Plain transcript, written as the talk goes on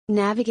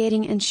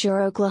Navigating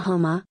Insure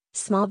Oklahoma,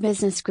 Small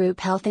Business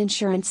Group Health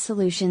Insurance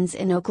Solutions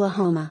in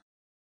Oklahoma.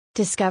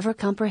 Discover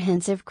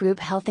comprehensive group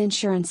health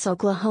insurance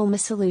Oklahoma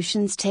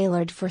solutions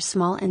tailored for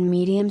small and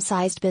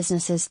medium-sized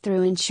businesses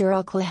through Insure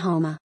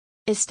Oklahoma.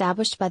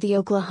 Established by the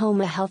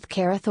Oklahoma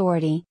Healthcare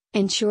Authority,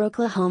 Insure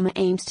Oklahoma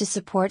aims to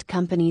support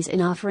companies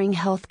in offering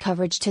health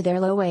coverage to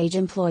their low-wage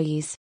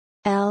employees.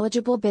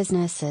 Eligible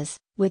businesses,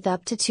 with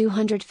up to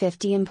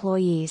 250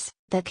 employees,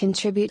 that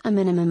contribute a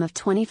minimum of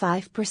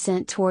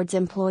 25% towards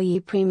employee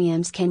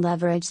premiums can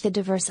leverage the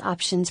diverse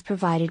options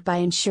provided by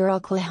Insure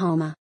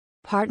Oklahoma.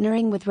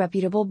 Partnering with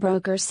reputable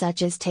brokers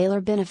such as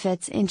Taylor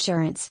Benefits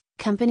Insurance,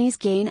 companies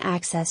gain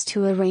access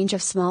to a range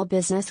of small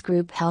business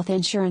group health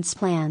insurance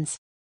plans.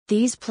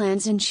 These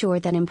plans ensure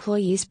that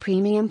employees'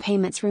 premium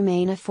payments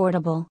remain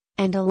affordable,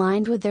 and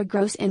aligned with their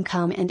gross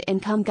income and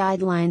income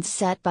guidelines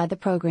set by the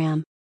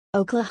program.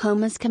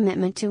 Oklahoma's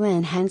commitment to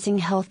enhancing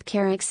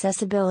healthcare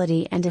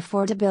accessibility and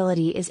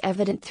affordability is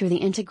evident through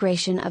the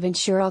integration of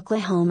Insure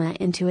Oklahoma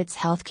into its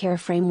healthcare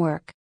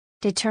framework.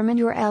 Determine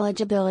your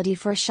eligibility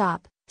for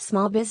SHOP,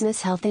 small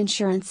business health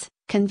insurance,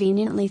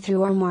 conveniently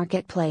through our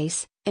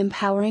marketplace,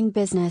 empowering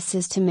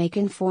businesses to make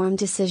informed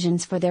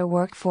decisions for their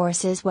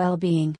workforce's well-being.